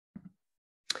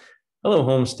Hello,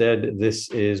 Homestead. This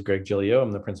is Greg Giglio.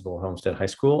 I'm the principal of Homestead High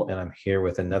School, and I'm here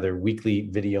with another weekly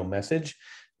video message.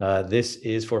 This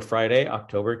is for Friday,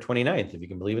 October 29th. If you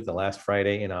can believe it, the last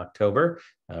Friday in October,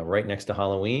 right next to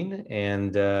Halloween.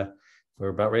 And we're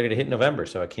about ready to hit November.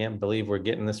 So I can't believe we're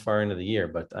getting this far into the year,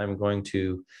 but I'm going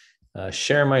to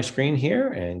share my screen here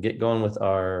and get going with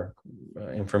our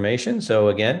information. So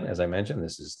again, as I mentioned,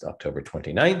 this is October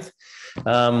 29th.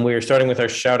 We're starting with our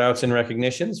shout outs and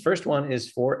recognitions. First one is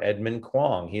for Edmund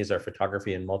Kwong. He is our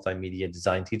photography and multimedia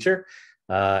design teacher.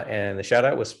 And the shout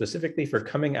out was specifically for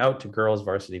coming out to girls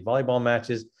varsity volleyball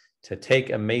matches to take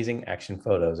amazing action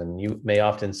photos. And you may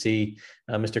often see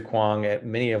Mr. Kwong at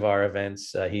many of our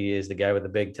events. He is the guy with the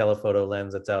big telephoto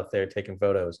lens that's out there taking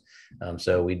photos.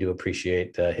 So we do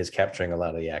appreciate his capturing a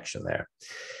lot of the action there.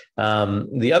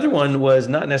 The other one was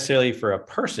not necessarily for a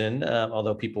person,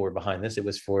 although people were behind this. It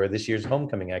was for this year's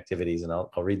homecoming activities, and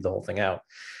I'll read the whole thing out.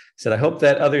 Said, I hope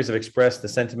that others have expressed the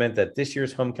sentiment that this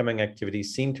year's homecoming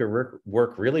activities seem to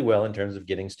work really well in terms of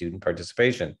getting student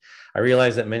participation. I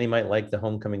realize that many might like the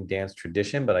homecoming dance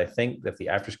tradition, but I think that the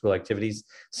after-school activities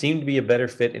seem to be a better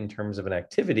fit in terms of an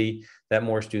activity that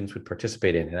more students would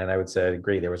participate in. And I would say I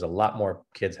agree. There was a lot more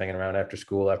kids hanging around after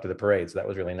school, after the parade. So that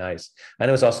was really nice. And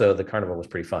it was also, the carnival was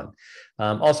pretty fun.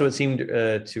 Also, it seemed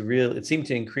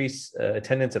to increase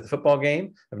attendance at the football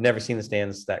game. I've never seen the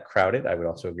stands that crowded. I would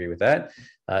also agree with that.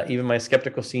 Even my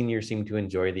skeptical seniors seemed to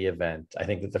enjoy the event. I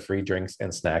think that the free drinks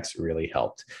and snacks really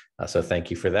helped. So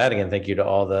thank you for that. Again, thank you to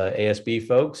all the ASB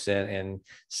folks and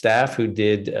staff who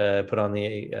did put on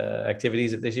the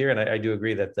activities this year. And I do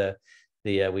agree that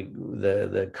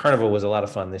the carnival was a lot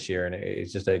of fun this year, and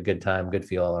it's just a good time, good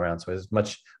feel all around. So it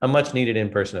was a much needed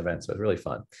in-person event. So it was really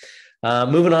fun.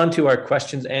 Moving on to our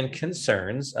questions and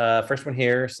concerns. First one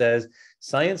here says,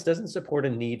 science doesn't support a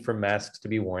need for masks to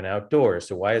be worn outdoors.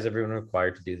 So why is everyone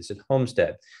required to do this at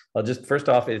Homestead? Well, just first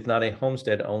off, it's not a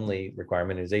Homestead only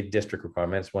requirement. It is a district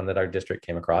requirement. It's one that our district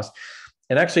came across.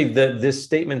 And actually, this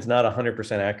statement's not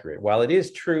 100% accurate. While it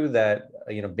is true that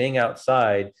being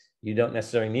outside, you don't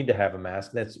necessarily need to have a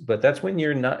mask. That's when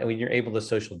you're able to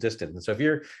social distance. And so if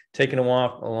you're taking a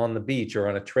walk along the beach or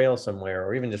on a trail somewhere,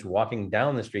 or even just walking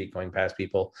down the street going past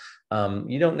people,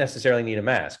 you don't necessarily need a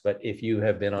mask. But if you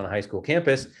have been on a high school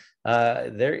campus,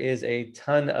 there is a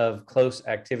ton of close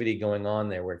activity going on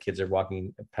there where kids are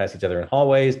walking past each other in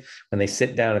hallways, when they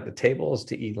sit down at the tables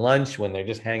to eat lunch, when they're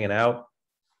just hanging out.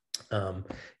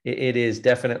 It is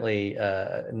definitely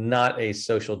not a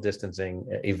social distancing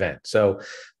event. So,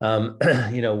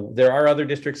 there are other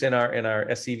districts in our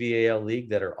SCVAL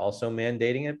league that are also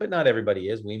mandating it, but not everybody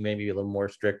is. We may be a little more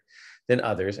strict than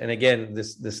others. And again,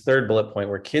 this third bullet point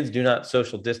where kids do not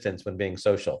social distance when being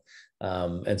social.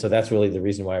 And so that's really the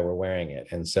reason why we're wearing it.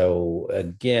 And so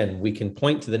again, we can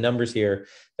point to the numbers here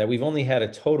that we've only had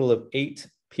a total of 8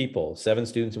 people, 7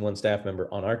 students and 1 staff member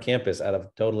on our campus out of a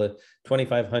total of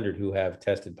 2,500 who have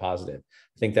tested positive.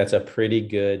 I think that's a pretty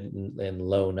good and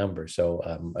low number.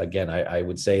 So again, I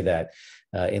would say that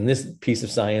in this piece of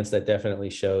science, that definitely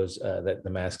shows that the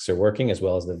masks are working, as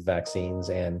well as the vaccines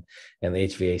and the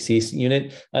HVAC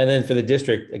unit. And then for the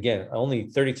district, again,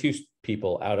 only 32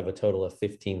 people out of a total of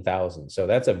 15,000. So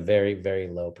that's a very, very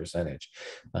low percentage.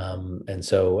 And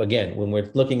so again, when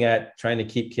we're looking at trying to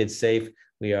keep kids safe,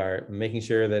 we are making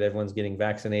sure that everyone's getting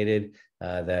vaccinated,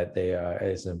 that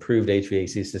it's an improved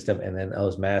HVAC system, and then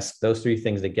those masks, those 3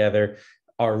 things together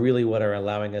are really what are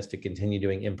allowing us to continue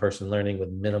doing in-person learning with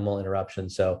minimal interruption.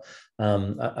 So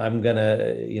I'm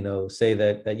gonna, say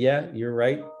that yeah, you're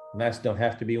right. Masks don't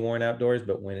have to be worn outdoors,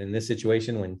 but when in this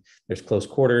situation, when there's close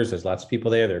quarters, there's lots of people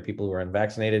there are people who are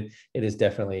unvaccinated, it is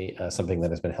definitely something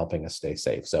that has been helping us stay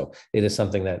safe. So it is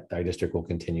something that our district will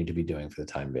continue to be doing for the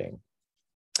time being.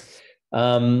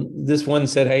 This one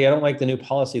said, hey, I don't like the new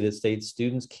policy that states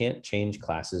students can't change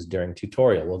classes during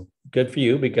tutorial. Well, good for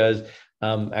you, because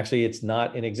actually it's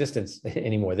not in existence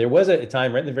anymore. There was a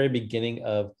time right in the very beginning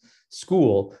of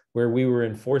school where we were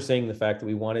enforcing the fact that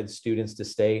we wanted students to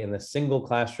stay in the single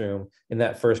classroom in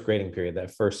that first grading period,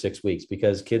 that first 6 weeks,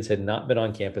 because kids had not been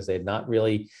on campus. They had not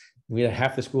really, we had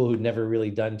half the school who'd never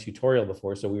really done tutorial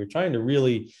before. So we were trying to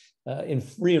really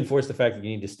reinforce the fact that you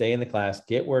need to stay in the class,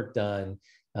 get work done,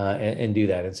 and do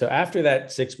that. And so after that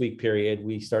 6-week period,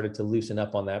 we started to loosen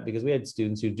up on that, because we had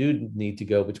students who do need to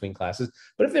go between classes.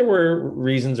 But if there were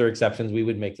reasons or exceptions, we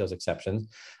would make those exceptions.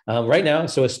 Right now,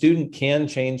 so a student can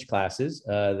change classes.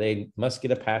 They must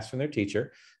get a pass from their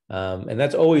teacher. And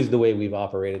that's always the way we've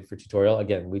operated for tutorial.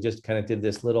 Again, we just kind of did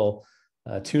this little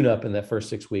tune up in that first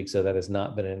 6 weeks. So that has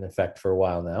not been in effect for a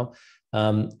while now.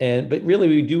 But really,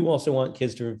 we do also want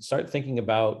kids to start thinking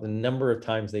about the number of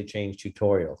times they change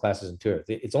tutorial classes and tutor.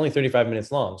 It's only 35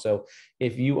 minutes long. So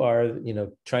if you are,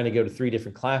 trying to go to 3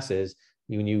 different classes,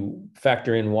 when you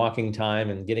factor in walking time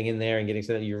and getting in there and getting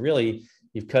set,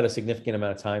 you've cut a significant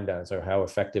amount of time down. So how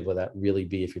effective will that really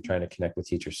be if you're trying to connect with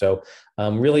teachers? So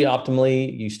really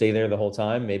optimally, you stay there the whole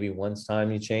time. Maybe once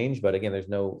time you change, but again, there's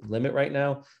no limit right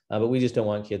now. But we just don't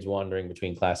want kids wandering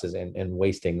between classes and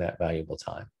wasting that valuable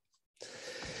time.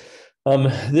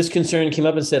 This concern came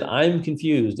up and said, I'm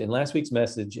confused. In last week's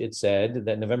message, it said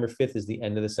that November 5th is the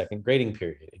end of the second grading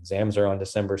period. Exams are on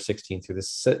December 16th through the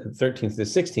 13th to the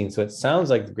 16th. So it sounds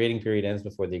like the grading period ends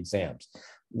before the exams.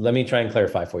 Let me try and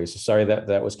clarify for you. So sorry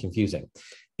that was confusing.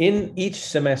 In each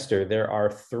semester, there are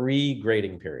 3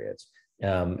 grading periods.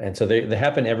 And so they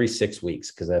happen every 6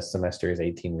 weeks because that semester is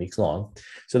 18 weeks long.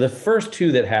 So the first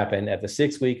 2 that happen at the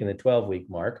 6-week and the 12-week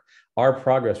mark are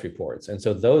progress reports. And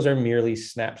so those are merely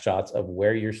snapshots of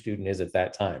where your student is at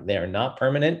that time. They are not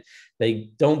permanent. They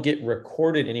don't get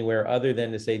recorded anywhere other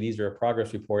than to say these are a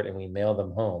progress report and we mail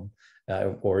them home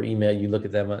or email, you look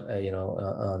at them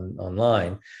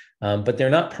online, but they're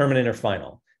not permanent or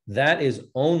final. That is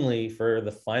only for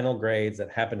the final grades that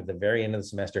happen at the very end of the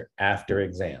semester after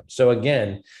exams. So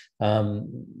again,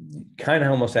 kind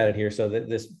of almost at it here. So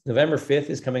this November 5th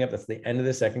is coming up. That's the end of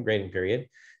the second grading period.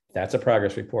 That's a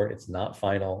progress report. It's not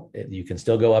final. You can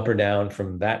still go up or down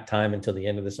from that time until the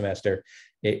end of the semester.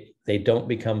 They don't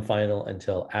become final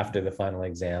until after the final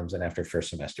exams and after first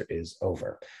semester is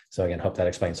over. So again, hope that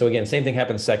explains. So again, same thing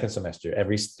happens second semester.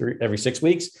 Every 6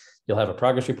 weeks, you'll have a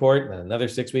progress report. Then another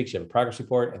 6 weeks, you have a progress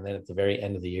report. And then at the very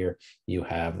end of the year, you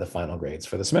have the final grades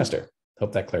for the semester.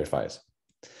 Hope that clarifies.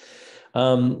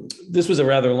 This was a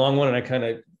rather long one, and I kind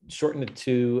of shortened it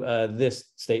to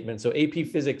this statement. So AP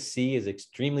Physics C is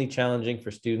extremely challenging for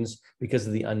students because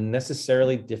of the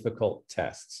unnecessarily difficult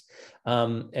tests.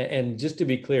 And just to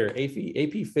be clear,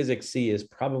 AP Physics C is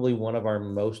probably one of our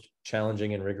most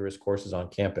challenging and rigorous courses on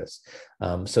campus.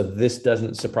 So this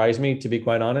doesn't surprise me, to be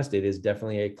quite honest. It is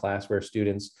definitely a class where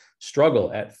students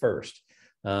struggle at first.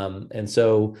 And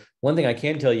so one thing I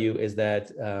can tell you is that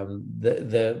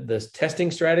the testing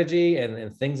strategy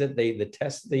and things that the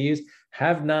tests they use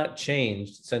have not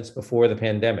changed since before the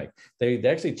pandemic. They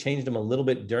actually changed them a little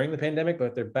bit during the pandemic,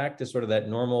 but they're back to sort of that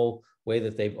normal way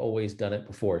that they've always done it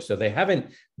before. So they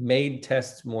haven't made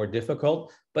tests more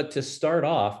difficult, but to start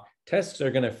off, tests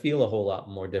are going to feel a whole lot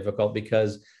more difficult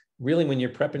because really when you're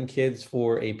prepping kids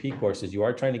for AP courses, you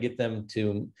are trying to get them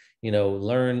to,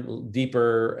 learn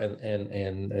deeper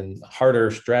and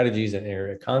harder strategies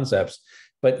and concepts.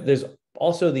 But there's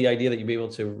also the idea that you'll be able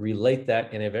to relate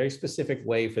that in a very specific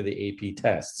way for the AP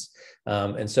tests.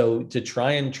 And so to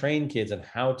try and train kids on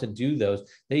how to do those,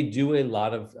 they do a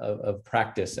lot of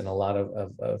practice and a lot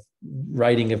of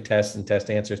writing of tests and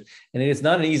test answers. And it's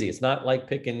not easy. It's not like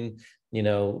picking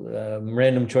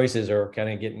random choices or kind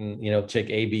of getting, check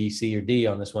A, B, C, or D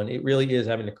on this one. It really is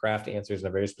having to craft answers in a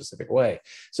very specific way.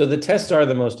 So the tests are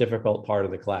the most difficult part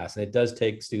of the class. And it does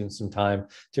take students some time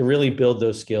to really build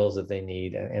those skills that they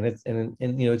need. And it's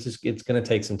going to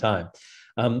take some time.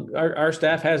 Our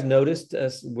staff has noticed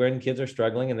when kids are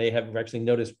struggling, and they have actually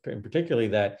noticed in particularly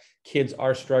that kids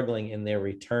are struggling in their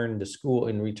return to school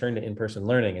and return to in-person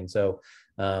learning. And so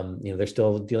they're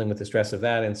still dealing with the stress of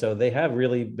that. And so they have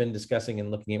really been discussing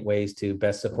and looking at ways to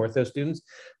best support those students.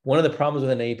 One of the problems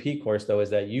with an AP course, though,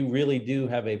 is that you really do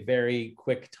have a very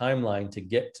quick timeline to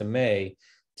get to May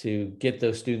to get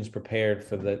those students prepared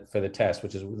for the test,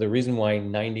 which is the reason why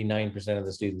 99% of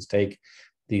the students take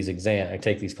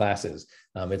these classes.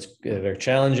 They're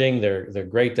challenging. They're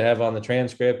great to have on the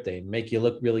transcript. They make you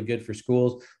look really good for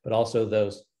schools, but also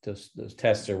those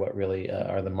tests are what really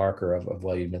are the marker of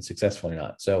whether you've been successful or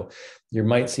not. So you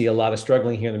might see a lot of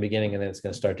struggling here in the beginning, and then it's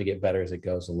going to start to get better as it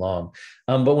goes along.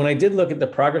 But when I did look at the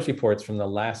progress reports from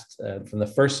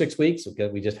the first 6 weeks,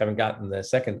 because we just haven't gotten the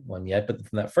second one yet, but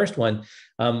from that first one,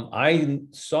 I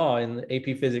saw in the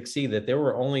AP Physics C that there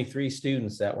were only 3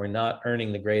 students that were not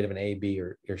earning the grade of an A, B,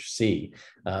 or C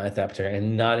at that particular,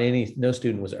 and no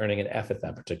student was earning an F at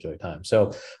that particular time.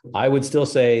 So I would still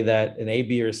say that an A,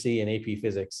 B, or C in AP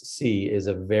Physics C is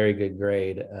a very good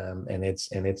grade, and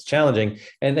it's challenging.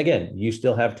 And again, you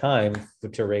still have time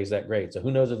to raise that grade. So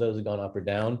who knows if those have gone up or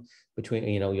down between,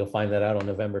 you'll find that out on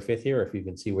November 5th here, if you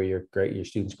can see where your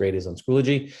student's grade is on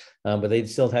Schoology, but they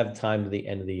still have time to the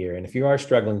end of the year. And if you are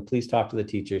struggling, please talk to the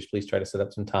teachers. Please try to set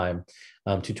up some time.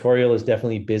 Tutorial is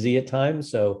definitely busy at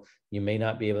times, so you may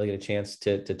not be able to get a chance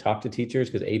to talk to teachers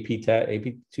because AP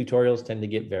tutorials tend to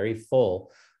get very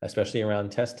full, especially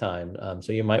around test time.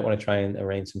 So you might want to try and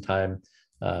arrange some time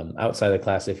outside the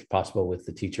class if possible with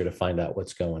the teacher to find out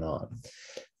what's going on.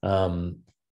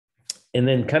 And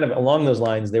then kind of along those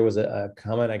lines, there was a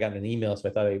comment I got in an email, so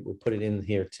I thought I would put it in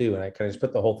here too. And I kind of just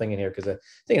put the whole thing in here because I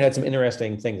think it had some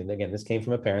interesting things. And again, this came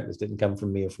from a parent. This didn't come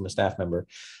from me or from a staff member.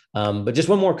 But just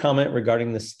one more comment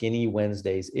regarding the Skinny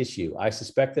Wednesdays issue. I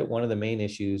suspect that one of the main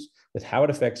issues with how it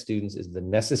affects students is the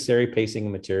necessary pacing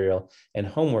of material and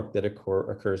homework that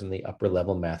occurs in the upper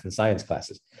level math and science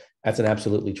classes. That's an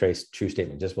absolutely true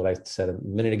statement. Just what I said a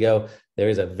minute ago. There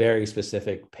is a very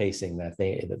specific pacing that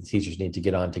the teachers need to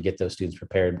get on to get those students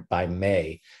prepared by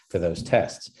May for those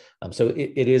tests. So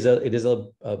it is a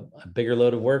bigger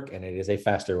load of work, and it is a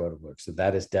faster load of work. So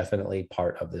that is definitely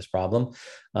part of this problem.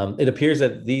 It appears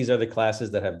that these are the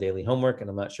classes that have daily homework, and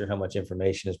I'm not sure how much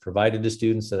information is provided to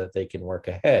students so that they can work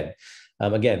ahead.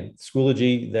 Again,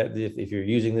 Schoology, that if you're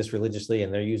using this religiously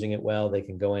and they're using it well, they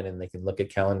can go in and they can look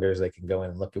at calendars, they can go in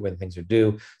and look at when things are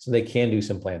due, so they can do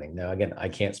some planning. Now, again, I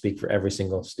can't speak for every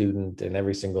single student and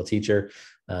every single teacher,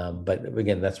 but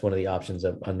again, that's one of the options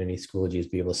of underneath Schoology is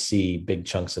be able to see big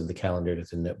chunks of the calendar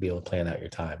to be able to plan out your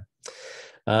time.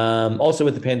 Also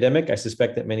with the pandemic, I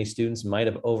suspect that many students might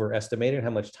have overestimated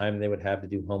how much time they would have to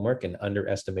do homework and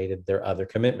underestimated their other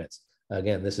commitments.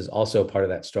 Again, this is also part of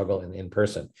that struggle in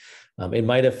person. It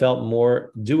might have felt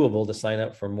more doable to sign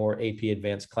up for more AP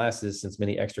advanced classes since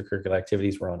many extracurricular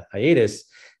activities were on hiatus.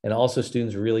 And also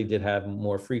students really did have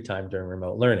more free time during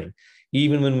remote learning.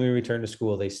 Even when we returned to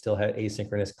school, they still had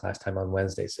asynchronous class time on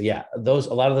Wednesdays. So yeah, a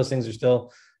lot of those things are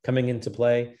still coming into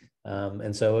play.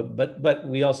 And so, but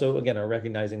we also, again, are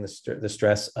recognizing the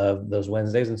stress of those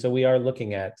Wednesdays. And so we are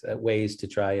looking at ways to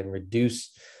try and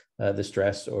reduce the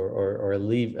stress or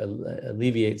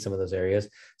alleviate some of those areas.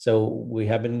 So we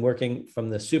have been working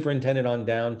from the superintendent on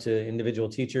down to individual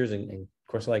teachers and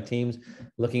course-like teams,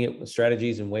 looking at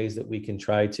strategies and ways that we can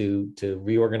try to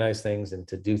reorganize things and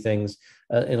to do things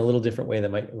in a little different way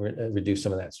that might reduce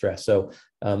some of that stress. So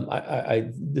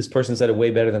this person said it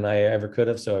way better than I ever could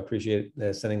have. So I appreciate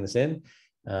sending this in.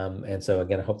 And so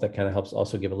again, I hope that kind of helps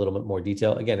also give a little bit more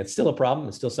detail. Again, it's still a problem.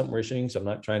 It's still something we're issuing. So I'm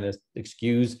not trying to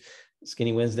excuse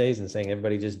Skinny Wednesdays and saying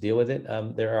everybody just deal with it.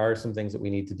 There are some things that we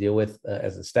need to deal with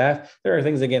as a staff. There are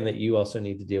things, again, that you also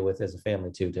need to deal with as a family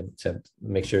too, to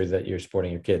make sure that you're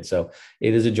supporting your kids. So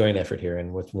it is a joint effort here,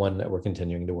 and with one that we're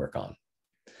continuing to work on.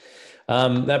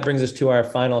 That brings us to our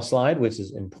final slide, which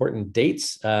is important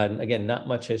dates. Again, not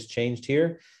much has changed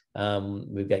here.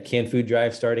 We've got canned food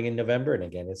drive starting in November. And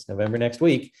again, it's November next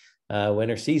week.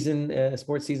 Winter season,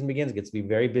 sports season begins. It gets to be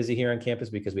very busy here on campus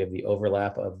because we have the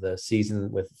overlap of the season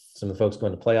with some of the folks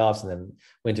going to playoffs and then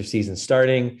winter season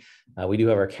starting. We do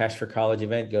have our Cash for College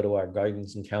event. Go to our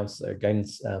guidance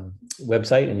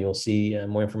website and you'll see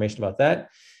more information about that.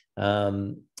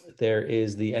 There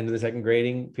is the end of the second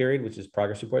grading period, which is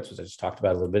progress reports, which I just talked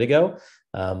about a little bit ago.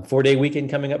 4-day weekend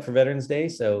coming up for Veterans Day.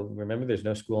 So remember, there's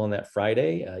no school on that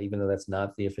Friday, even though that's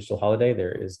not the official holiday.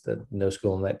 There is no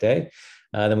school on that day.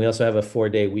 Then we also have a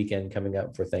 4-day weekend coming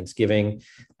up for Thanksgiving.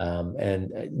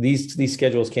 And these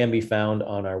schedules can be found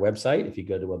on our website. If you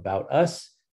go to About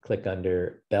Us, click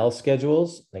under Bell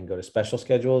Schedules, then go to Special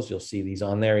Schedules, you'll see these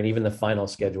on there. And even the final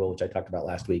schedule, which I talked about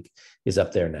last week, is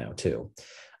up there now too.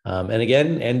 And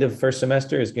again, end of first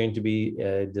semester is going to be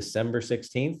December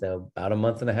 16th, about a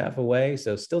month and a half away.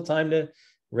 So still time to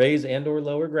raise and or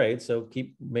lower grades. So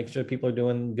make sure people are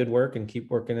doing good work and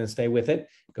keep working and stay with it.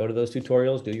 Go to those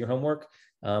tutorials, do your homework,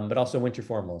 but also winter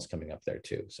formal is coming up there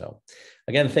too. So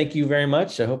again, thank you very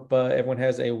much. I hope everyone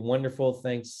has a wonderful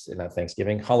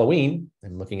Halloween.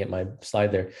 I'm looking at my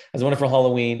slide there. Has a wonderful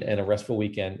Halloween and a restful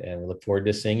weekend. And we look forward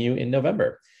to seeing you in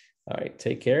November. All right,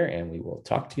 take care and we will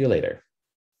talk to you later.